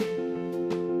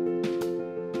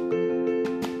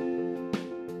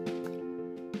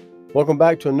Welcome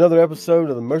back to another episode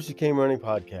of the Mercy Came Running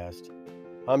podcast.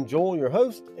 I'm Joel, your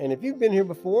host, and if you've been here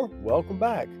before, welcome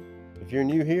back. If you're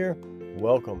new here,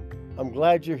 welcome. I'm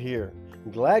glad you're here.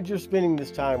 I'm glad you're spending this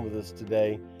time with us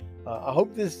today. I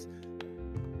hope this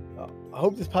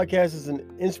podcast is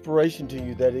an inspiration to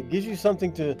you, that it gives you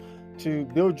something to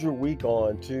build your week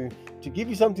on, to give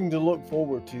you something to look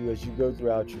forward to as you go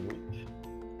throughout your week.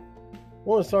 I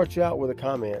want to start you out with a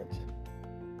comment.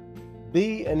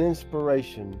 Be an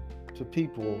inspiration to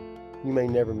people you may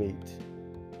never meet.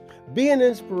 Be an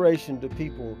inspiration to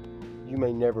people you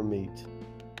may never meet.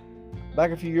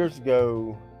 Back a few years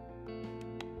ago,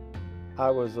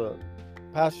 I was a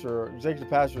executive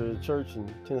pastor at a church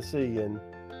in Tennessee, and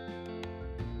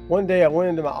one day I went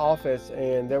into my office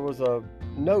and there was a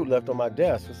note left on my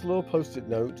desk. It's a little post-it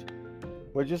note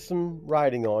with just some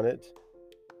writing on it,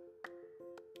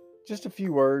 just a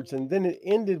few words, and then it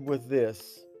ended with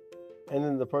this, and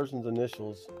then the person's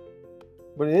initials.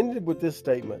 But it ended with this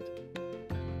statement.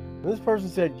 And this person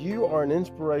said, "You are an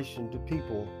inspiration to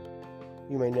people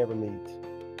you may never meet."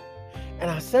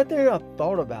 And I sat there and I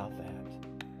thought about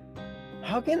that.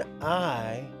 How can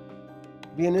I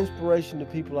be an inspiration to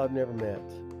people I've never met?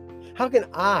 How can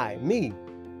me,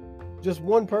 just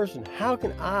one person, how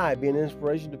can I be an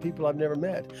inspiration to people I've never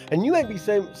met? And you may be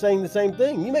saying the same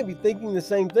thing. You may be thinking the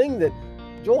same thing, that,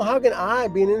 Joel, how can I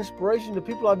be an inspiration to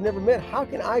people I've never met? How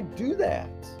can I do that?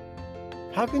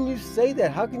 How can you say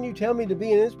that? How can you tell me to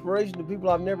be an inspiration to people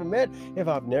I've never met if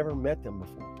I've never met them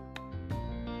before?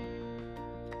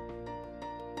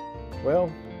 Well,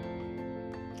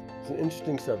 it's an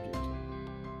interesting subject.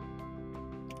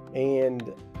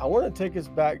 And I want to take us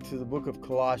back to the book of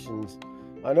Colossians.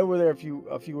 I know we're there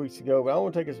a few weeks ago, but I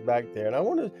want to take us back there. And I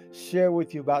want to share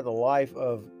with you about the life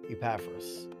of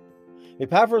Epaphras.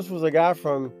 Epaphras was a guy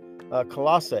from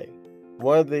Colossae,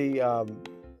 one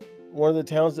of the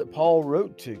towns that Paul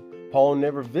wrote to. Paul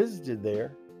never visited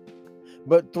there,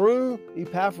 but through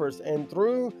Epaphras and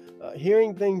through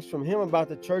hearing things from him about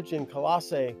the church in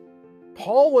Colossae,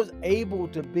 Paul was able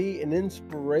to be an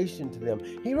inspiration to them.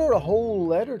 He wrote a whole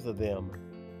letter to them,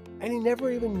 and he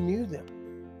never even knew them.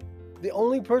 The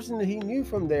only person that he knew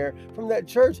from that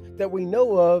church that we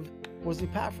know of, was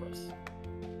Epaphras.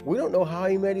 We don't know how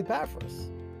he met Epaphras,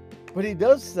 but he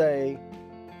does say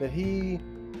that he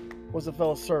was a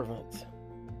fellow servant.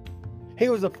 He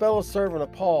was a fellow servant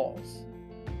of Paul's.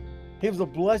 He was a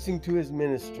blessing to his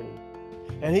ministry.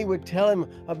 And he would tell him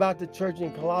about the church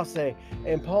in Colossae.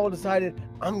 And Paul decided,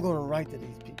 I'm going to write to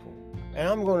these people. And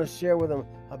I'm going to share with them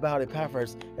about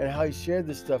Epaphras and how he shared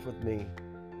this stuff with me.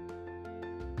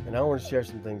 And I want to share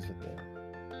some things with them.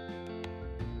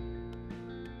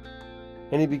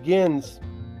 And he begins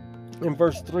in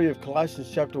verse 3 of Colossians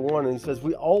chapter 1, and he says,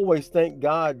 "We always thank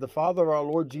God, the Father of our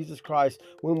Lord Jesus Christ,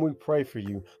 when we pray for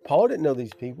you." Paul didn't know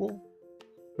these people,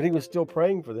 but he was still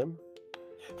praying for them.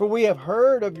 "For we have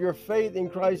heard of your faith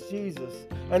in Christ Jesus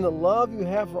and the love you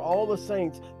have for all the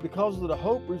saints, because of the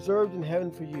hope reserved in heaven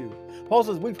for you." Paul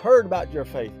says, we've heard about your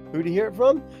faith. Who did he hear it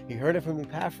from? He heard it from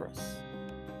Epaphras.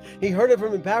 He heard it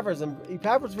from Epaphras, and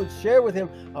Epaphras would share with him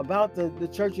about the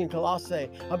church in Colossae,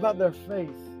 about their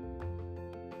faith.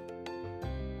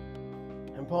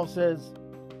 And Paul says,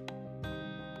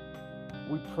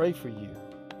 we pray for you.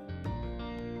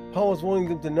 Paul was wanting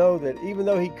them to know that even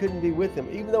though he couldn't be with them,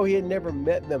 even though he had never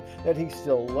met them, that he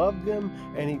still loved them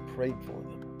and he prayed for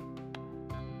them.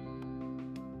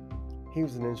 He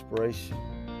was an inspiration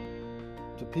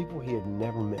to people he had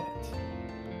never met.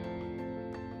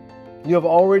 "You have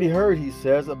already heard," he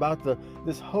says, "about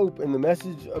this hope and the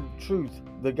message of truth,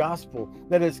 the gospel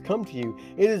that has come to you.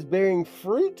 It is bearing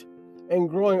fruit and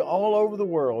growing all over the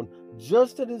world,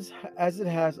 just as it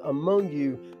has among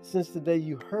you since the day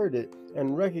you heard it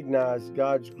and recognized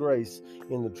God's grace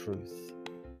in the truth."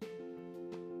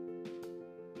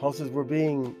 Paul says we're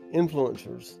being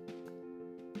influencers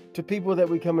to people that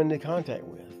we come into contact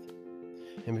with.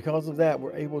 And because of that,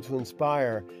 we're able to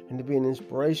inspire and to be an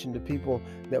inspiration to people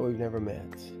that we've never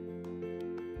met.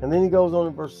 And then he goes on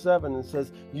in verse 7 and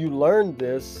says, "You learned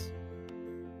this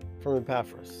from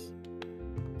Epaphras."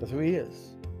 That's who he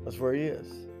is. That's where he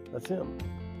is. That's him.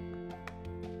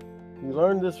 "You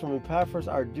learned this from Epaphras,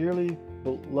 our dearly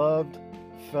beloved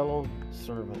fellow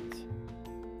servant.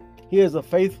 He is a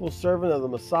faithful servant of the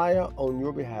Messiah on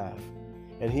your behalf,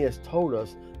 and he has told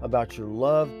us about your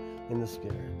love in the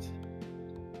Spirit."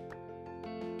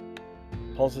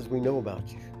 Paul says, we know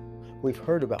about you. We've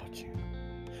heard about you.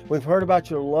 We've heard about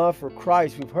your love for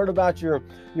Christ. We've heard about your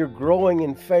growing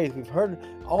in faith. We've heard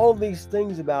all these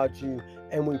things about you,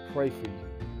 and we pray for you.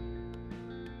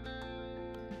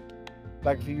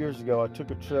 back a few years ago, I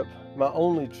took a trip, my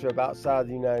only trip outside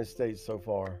the United States so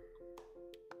far.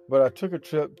 But I took a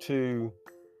trip to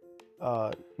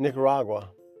Nicaragua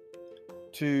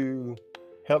to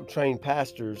help train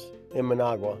pastors in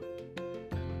Managua.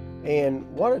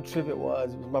 And what a trip it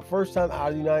was. It was my first time out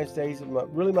of the United States. It was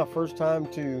really my first time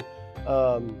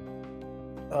um,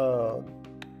 uh,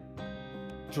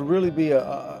 to really be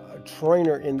a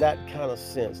trainer in that kind of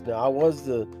sense. Now, I was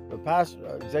the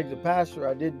pastor, executive pastor.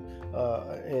 I did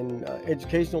and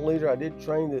educational leader. I did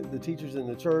train the teachers in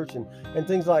the church and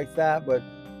things like that. But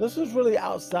this was really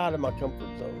outside of my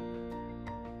comfort zone,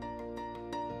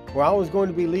 where I was going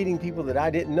to be leading people that I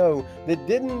didn't know, that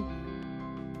didn't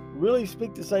really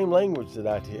speak the same language that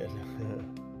I did.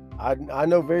 I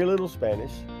know very little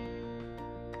Spanish,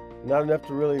 not enough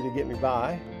to get me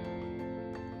by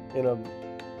in a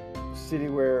city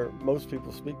where most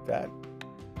people speak that.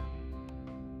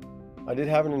 I did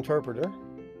have an interpreter,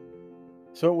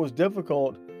 so it was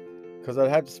difficult because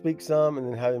I'd have to speak some and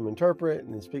then have him interpret,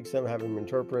 and then speak some and have him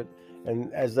interpret.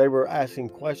 And as they were asking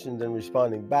questions and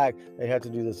responding back, they had to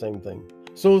do the same thing.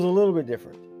 So it was a little bit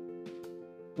different,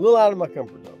 a little out of my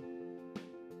comfort zone.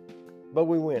 But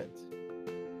we went.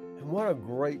 And what a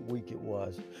great week it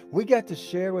was. We got to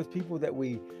share with people that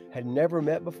we had never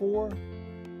met before.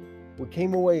 We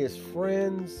came away as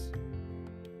friends.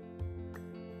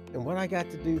 And what I got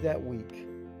to do that week,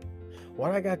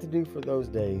 what I got to do for those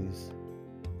days,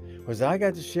 was I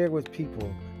got to share with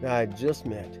people that I had just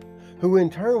met, who in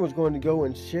turn was going to go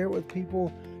and share with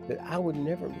people that I would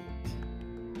never meet.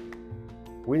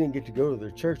 We didn't get to go to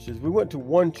their churches. We went to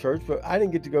one church, but I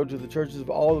didn't get to go to the churches of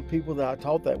all the people that I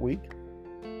taught that week.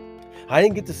 I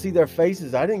didn't get to see their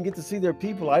faces. I didn't get to see their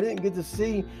people. I didn't get to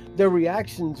see their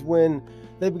reactions when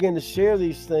they began to share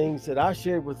these things that I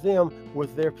shared with them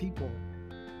with their people.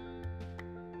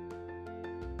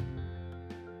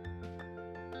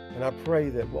 And I pray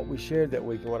that what we shared that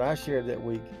week and what I shared that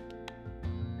week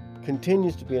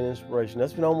continues to be an inspiration.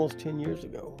 That's been almost 10 years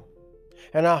ago.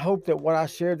 And I hope that what I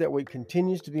shared that week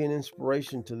continues to be an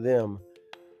inspiration to them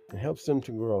and helps them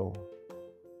to grow.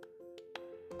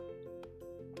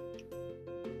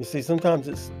 You see, sometimes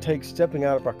it takes stepping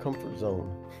out of our comfort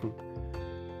zone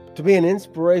to be an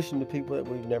inspiration to people that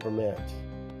we've never met.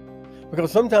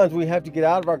 Because sometimes we have to get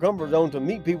out of our comfort zone to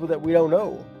meet people that we don't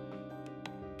know.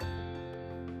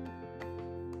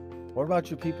 What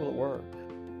about your people at work?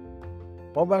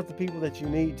 What about the people that you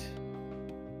meet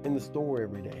in the store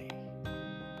every day?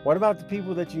 What about the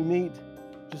people that you meet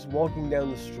just walking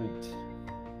down the street?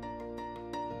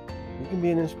 You can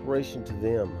be an inspiration to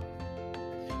them.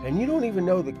 And you don't even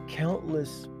know the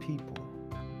countless people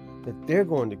that they're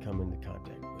going to come into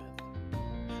contact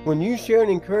with. When you share an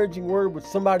encouraging word with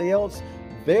somebody else,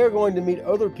 they're going to meet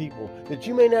other people that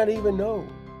you may not even know.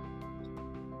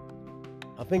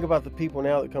 I think about the people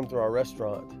now that come to our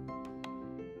restaurant.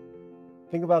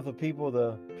 Think about the people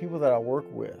that I work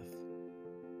with.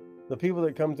 The people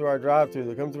that come through our drive-thru,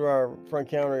 that come through our front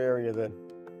counter area, that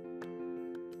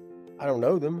I don't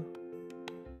know them,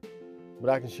 but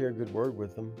I can share a good word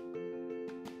with them.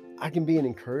 I can be an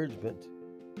encouragement.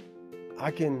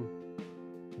 I can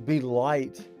be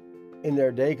light in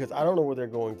their day because I don't know what they're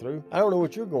going through. I don't know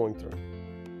what you're going through.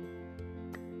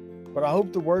 But I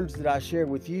hope the words that I share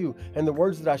with you and the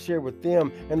words that I share with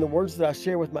them and the words that I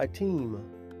share with my team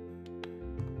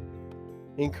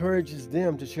encourages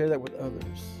them to share that with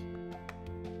others.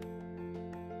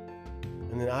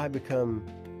 And then I become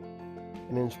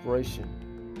an inspiration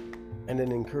and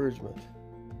an encouragement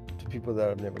to people that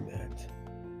I've never met.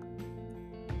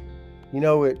 You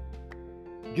know, it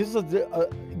gives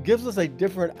us a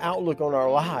different outlook on our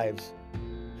lives.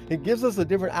 It gives us a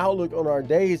different outlook on our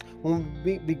days when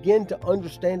we begin to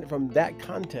understand it from that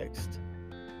context.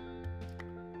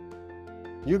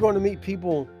 You're going to meet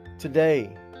people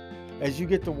today as you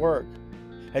get to work,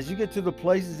 as you get to the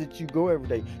places that you go every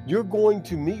day. You're going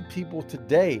to meet people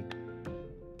today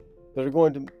that are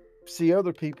going to see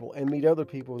other people and meet other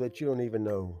people that you don't even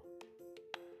know.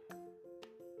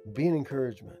 Be an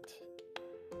encouragement.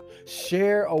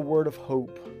 Share a word of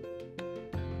hope.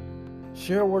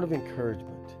 Share a word of encouragement.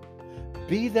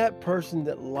 Be that person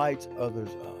that lights others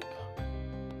up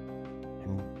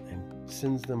and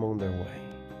sends them on their way.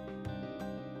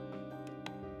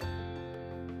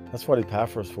 That's what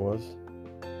Epaphras was.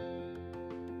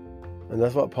 And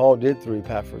that's what Paul did through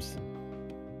Epaphras.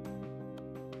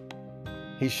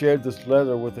 He shared this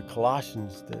letter with the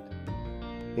Colossians that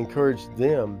encouraged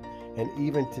them. And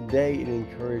even today, it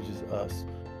encourages us.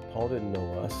 Paul didn't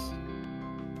know us.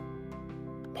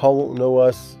 Paul won't know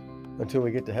us until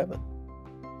we get to heaven.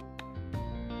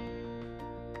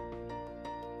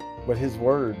 But his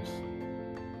words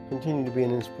continue to be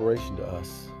an inspiration to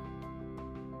us.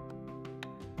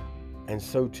 And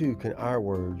so too can our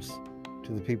words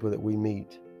to the people that we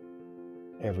meet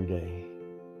every day.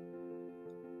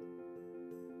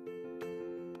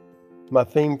 My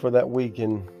theme for that week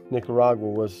in Nicaragua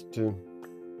was to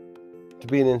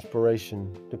be an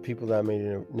inspiration to people that I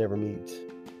may never meet.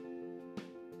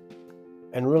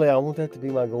 And really, I want that to be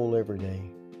my goal every day.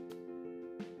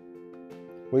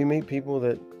 We meet people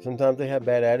that sometimes they have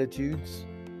bad attitudes.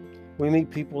 We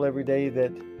meet people every day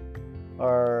that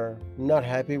are not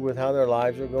happy with how their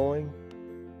lives are going.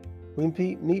 We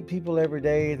meet people every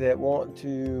day that want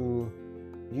to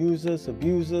use us,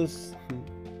 abuse us,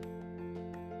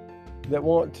 that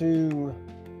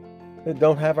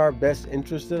don't have our best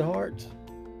interest at heart.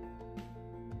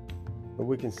 But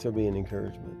we can still be an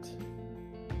encouragement.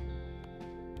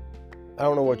 I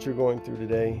don't know what you're going through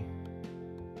today.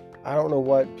 I don't know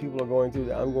what people are going through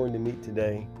that I'm going to meet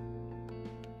today.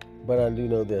 But I do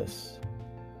know this.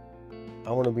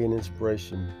 I want to be an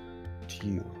inspiration to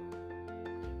you.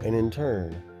 And in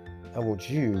turn, I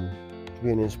want you to be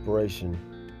an inspiration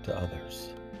to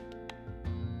others.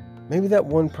 Maybe that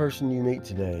one person you meet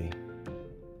today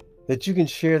that you can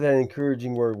share that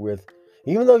encouraging word with,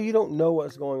 even though you don't know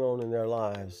what's going on in their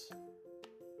lives,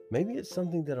 maybe it's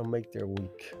something that'll make their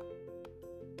week.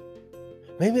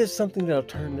 Maybe it's something that'll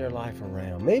turn their life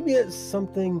around. Maybe it's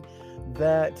something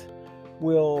that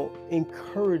will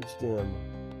encourage them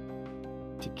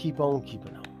to keep on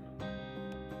keeping on.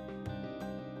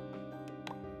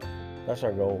 That's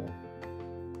our goal.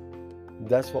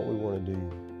 That's what we want to do.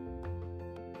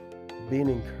 Be an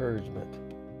encouragement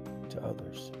to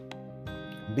others.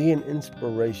 Be an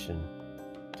inspiration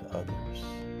to others.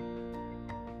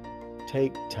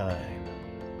 Take time.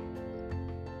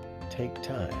 Take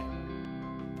time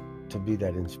to be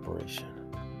that inspiration.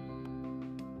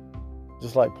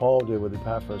 Just like Paul did with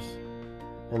Epaphras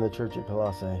in the church at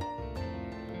Colossae,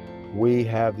 we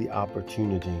have the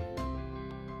opportunity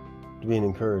to be an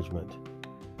encouragement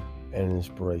and an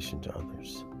inspiration to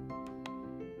others.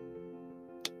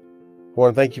 I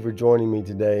want to thank you for joining me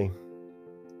today.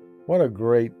 What a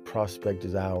great prospect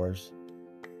is ours.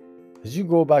 As you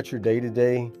go about your day to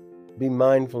day, be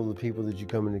mindful of the people that you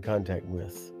come into contact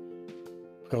with,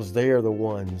 because they are the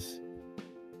ones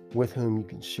with whom you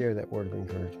can share that word of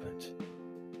encouragement.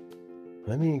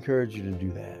 Let me encourage you to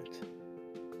do that.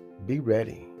 Be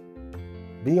ready.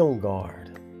 Be on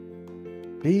guard.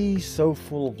 Be so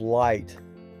full of light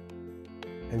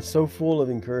and so full of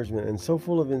encouragement and so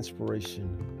full of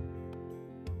inspiration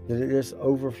that it just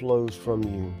overflows from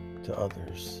you to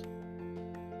others.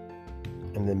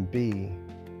 And then be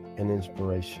an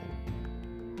inspiration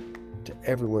to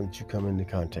everyone that you come into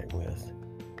contact with,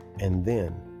 and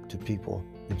then to people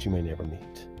that you may never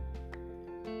meet.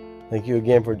 Thank you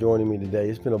again for joining me today.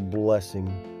 It's been a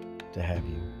blessing to have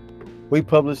you. We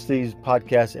publish these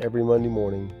podcasts every Monday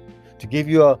morning to give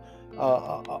you a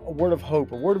word of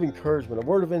hope, a word of encouragement, a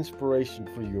word of inspiration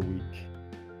for your week.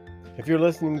 If you're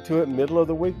listening to it middle of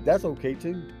the week, that's okay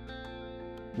too.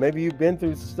 Maybe you've been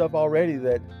through stuff already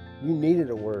that you needed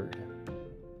a word.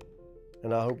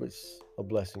 And I hope it's a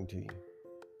blessing to you.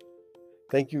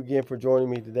 Thank you again for joining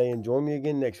me today, and join me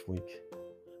again next week.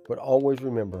 But always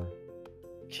remember,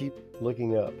 keep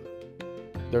looking up.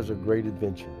 There's a great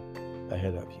adventure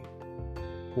ahead of you.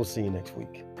 We'll see you next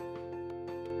week.